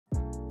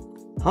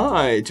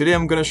Hi, today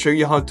I'm gonna show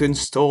you how to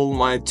install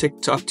my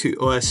TikTok to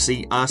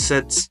OSC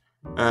assets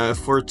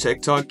for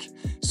TikTok.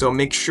 So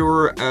make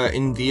sure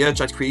in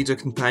VRChat Creator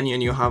Companion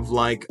you have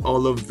like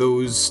all of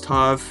those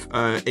stuff,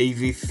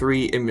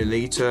 AV3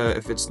 emulator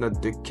if it's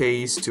not the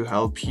case to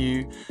help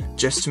you,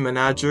 gesture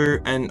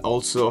manager, and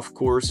also of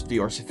course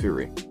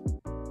VRCFury.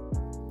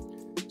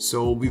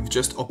 So we've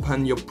just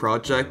opened your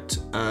project.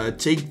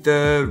 Take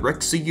the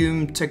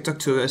Rexium TikTok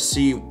to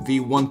OSC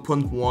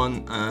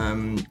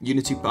V1.1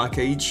 Unity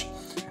package.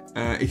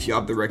 If you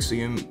have the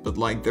Rexium, but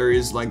like there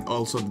is like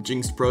also the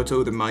Jinx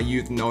Proto, the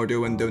Mayu, the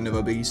Nardo, and the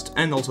Nova Beast,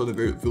 and also the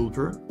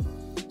Vulper.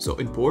 So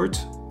import.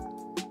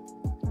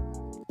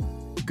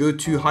 Go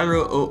to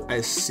Hyro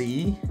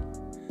OSC,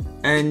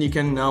 and you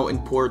can now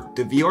import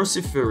the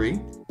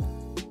VRCFury.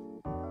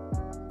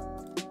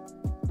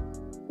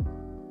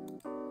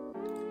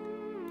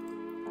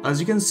 As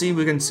you can see,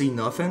 we can see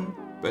nothing,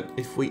 but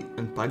if we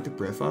unpack the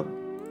prefab,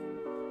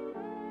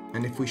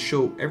 and if we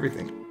show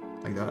everything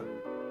like that,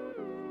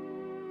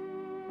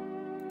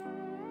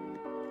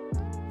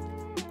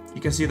 you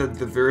can see that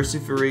the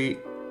VRCFury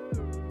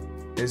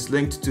is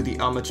linked to the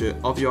armature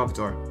of your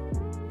avatar.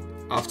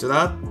 After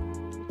that,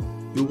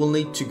 you will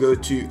need to go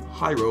to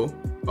Hyro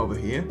over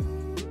here,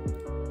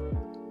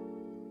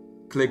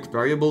 click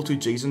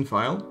VariableToJSON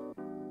file,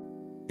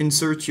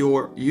 insert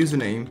your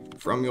username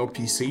from your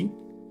PC,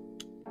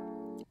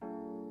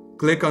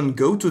 click on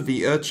Go to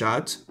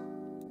VRChat,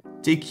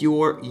 take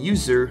your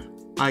user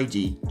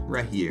ID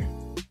right here,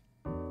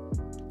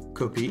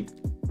 copy,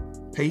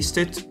 paste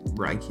it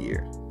right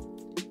here.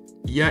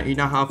 Yeah, you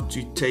now have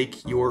to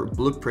take your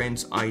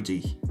blueprint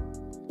ID.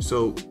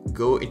 So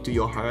go into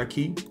your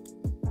hierarchy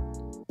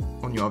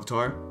on your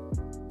avatar,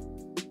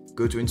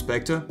 go to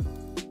inspector,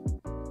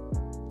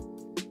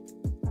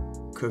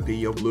 copy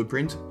your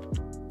blueprint,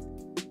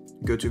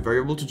 go to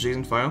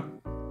VariableToJSON file,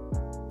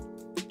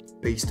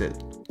 paste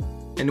it.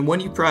 And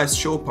when you press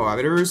show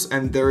parameters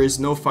and there is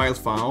no file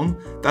found,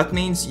 that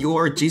means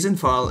your JSON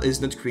file is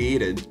not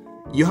created.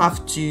 You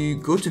have to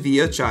go to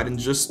VRChat and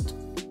just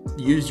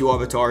use your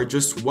avatar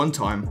just one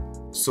time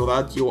so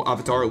that your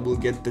avatar will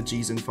get the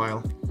JSON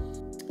file.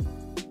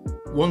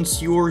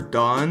 Once you're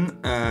done,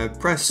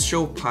 press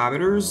show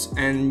parameters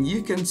and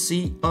you can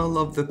see all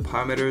of the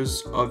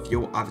parameters of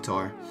your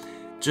avatar.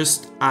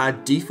 Just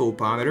add default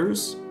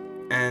parameters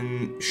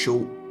and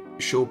show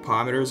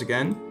parameters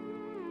again.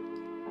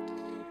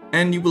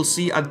 And you will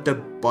see at the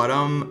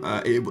bottom,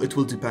 it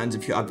will depend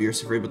if you have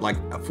VRCFury, but like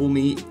for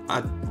me,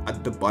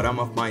 at the bottom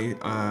of my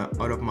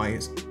out of my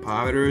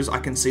parameters, I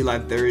can see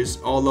like there is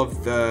all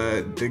of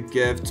the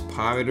gift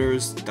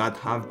parameters that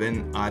have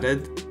been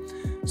added.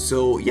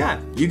 So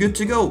yeah, you're good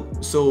to go.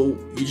 So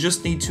you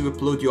just need to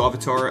upload your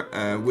avatar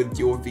with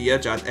your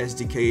VRChat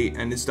SDK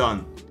and it's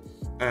done.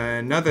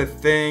 Another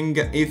thing,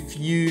 if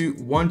you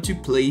want to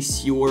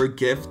place your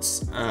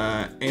gifts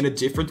in a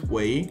different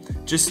way,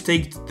 just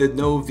take the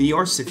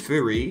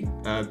NoVRCFury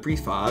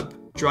prefab,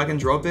 drag and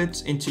drop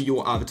it into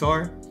your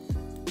avatar.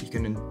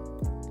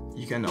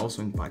 You can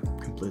also invite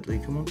completely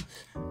if you want.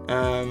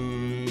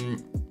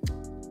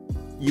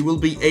 You will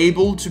be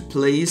able to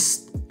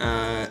place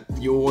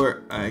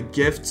your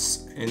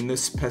gifts in a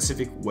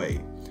specific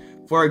way.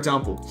 For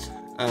example,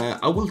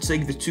 I will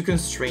take the two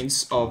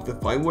constraints of the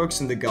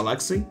fireworks in the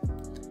galaxy,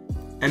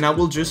 and I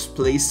will just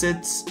place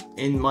it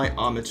in my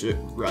armature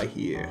right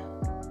here.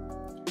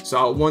 So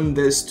I want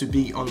this to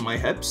be on my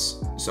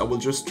hips, so I will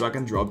just drag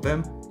and drop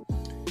them.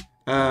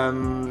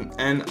 And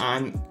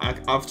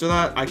after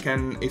that, I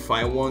can, if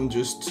I want,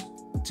 just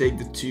take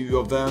the two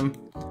of them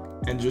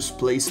and just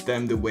place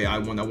them the way I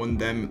want. I want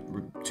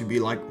them to be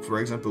like, for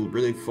example,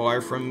 really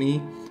far from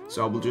me.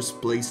 So I will just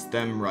place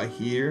them right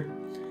here.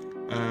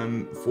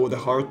 For the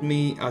heart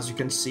me, as you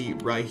can see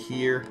right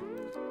here,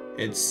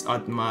 it's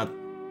at my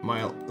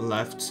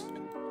left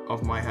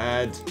of my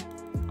head.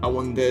 I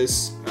want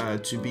this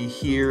to be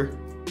here.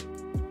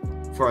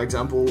 For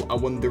example, I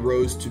want the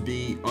rose to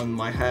be on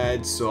my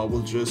head, so I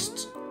will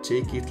just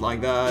take it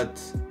like that,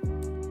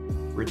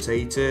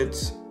 rotate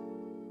it.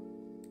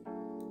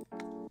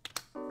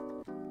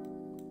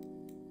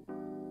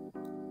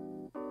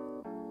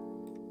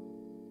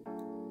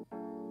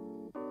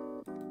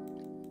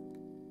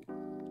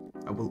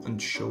 I will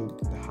unshow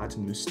the hat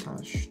and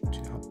mustache to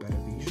have better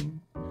vision.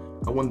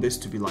 I want this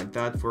to be like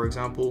that, for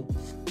example.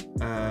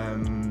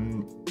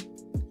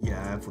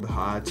 Yeah, for the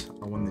hat,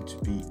 I want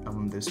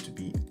this to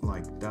be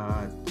like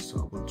that. So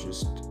I will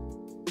just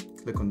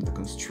click on the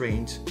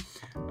constraint.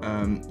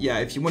 Yeah,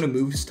 if you want to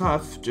move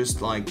stuff,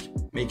 just like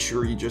make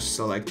sure you just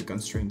select the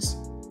constraints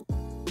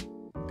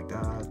like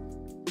that.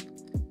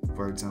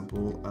 For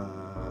example,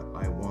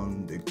 I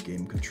want the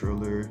game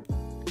controller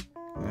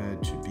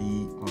to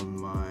be on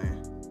my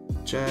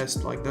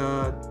chest like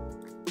that.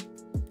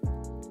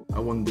 I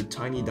want the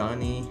tiny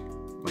Danny,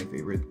 my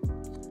favorite.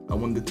 I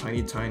want the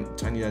tiny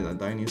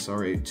Danny,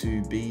 sorry,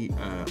 to be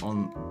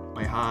on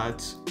my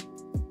hat.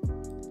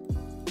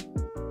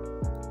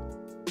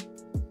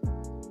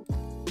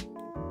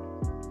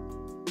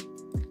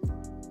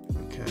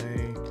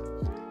 Okay.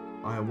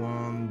 I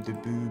want want the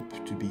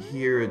boop to be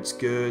here, it's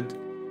good.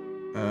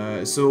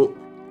 So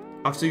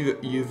after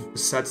you've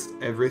set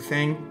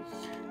everything,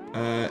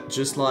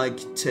 just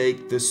like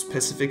take the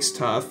specific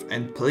stuff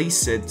and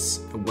place it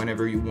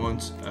whenever you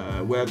want,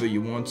 wherever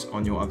you want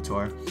on your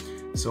avatar.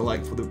 So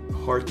like for the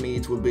heart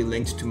meat, it will be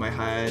linked to my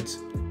head.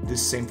 The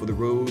same for the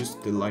rose,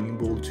 the lightning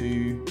bolt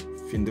too,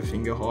 the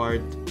finger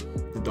heart,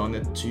 the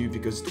donut too,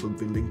 because it will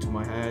be linked to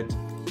my head.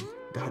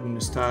 The hat and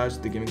mustache,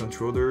 the gaming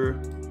controller,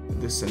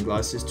 the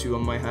sunglasses too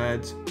on my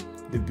head,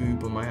 the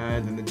boop on my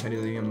head, and the tiny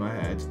lily on my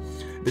head.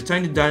 The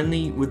tiny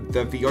Danny with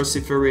the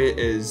VRCFury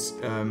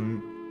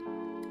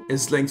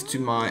is linked to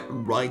my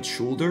right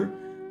shoulder,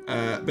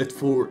 but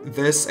for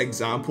this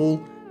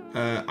example,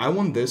 I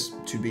want this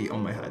to be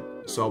on my head.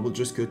 So I will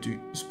just go to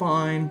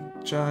spine,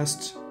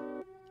 chest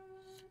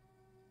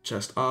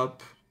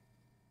up,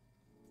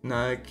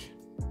 neck,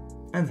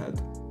 and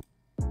head.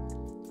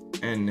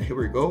 And here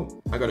we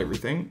go, I got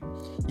everything.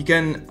 You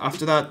can,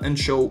 after that,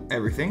 unshow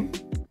everything.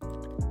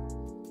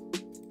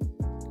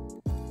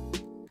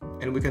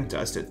 And we can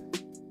test it.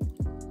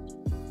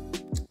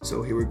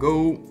 So here we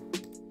go.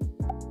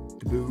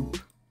 The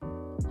boop,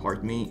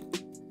 heart meat,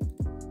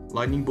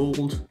 lightning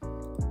bolt,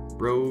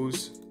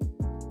 rose,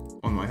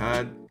 on my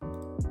head,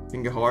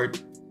 finger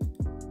heart,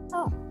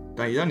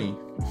 Danny Danny,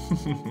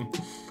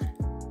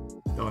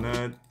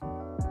 donut,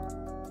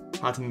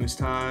 hat and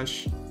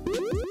mustache,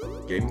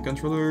 gaming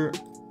controller,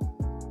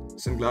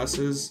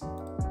 sunglasses,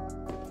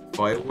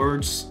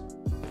 fireworks,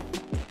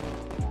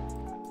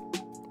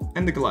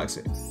 and the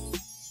galaxy.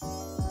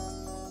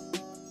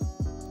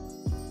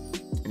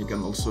 And you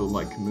can also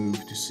like move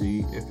to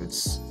see if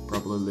it's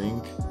properly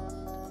linked.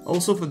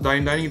 Also for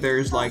Danny Danny,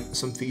 there's like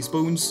some face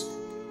bones.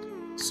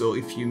 So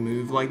if you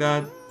move like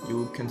that,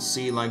 you can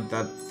see like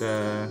that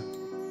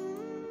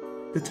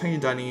the tiny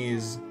Danny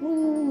is.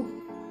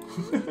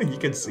 you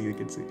can see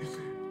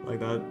like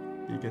that.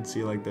 You can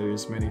see like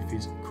there's many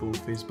cool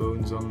face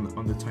bones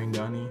on the tiny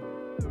Danny.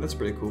 That's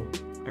pretty cool.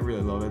 I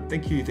really love it.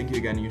 Thank you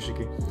again,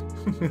 Yoshiki.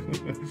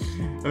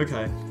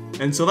 Okay,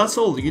 and so that's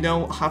all. You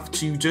don't have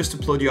to just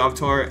upload your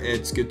avatar.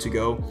 It's good to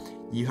go.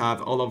 You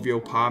have all of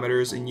your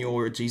parameters in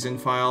your JSON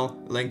file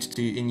linked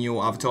to in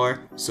your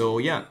avatar. So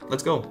yeah,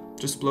 let's go.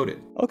 Just upload it.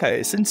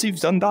 Okay, since you've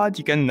done that,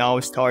 you can now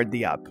start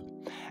the app.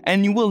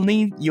 And you will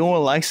need your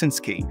license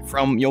key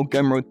from your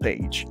Gumroad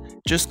page.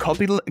 Just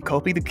copy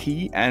the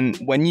key, and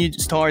when you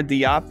start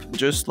the app,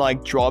 just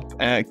like drop,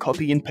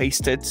 copy and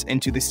paste it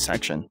into this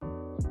section.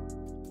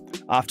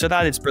 After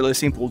that, it's pretty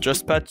simple.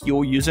 Just put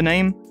your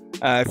username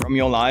from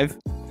your live.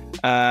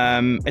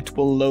 It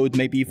will load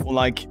maybe for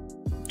like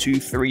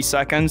 2-3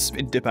 seconds,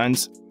 it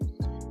depends.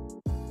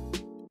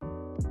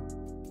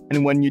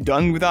 And when you're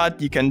done with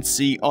that, you can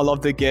see all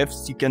of the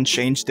GIFs, you can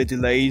change the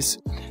delays,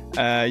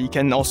 you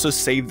can also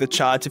save the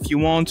chat if you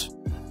want.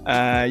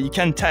 You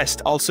can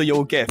test also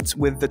your GIFs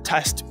with the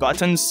test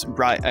buttons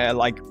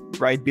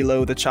right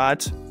below the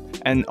chat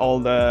and all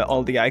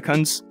the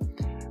icons.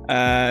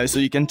 So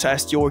you can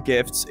test your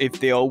GIFs if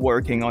they are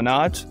working or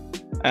not.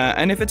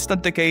 And if it's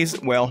not the case,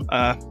 well,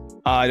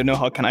 I don't know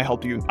how can I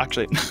help you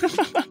actually.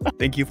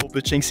 Thank you for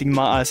purchasing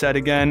my asset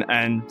again,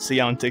 and see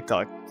you on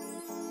TikTok.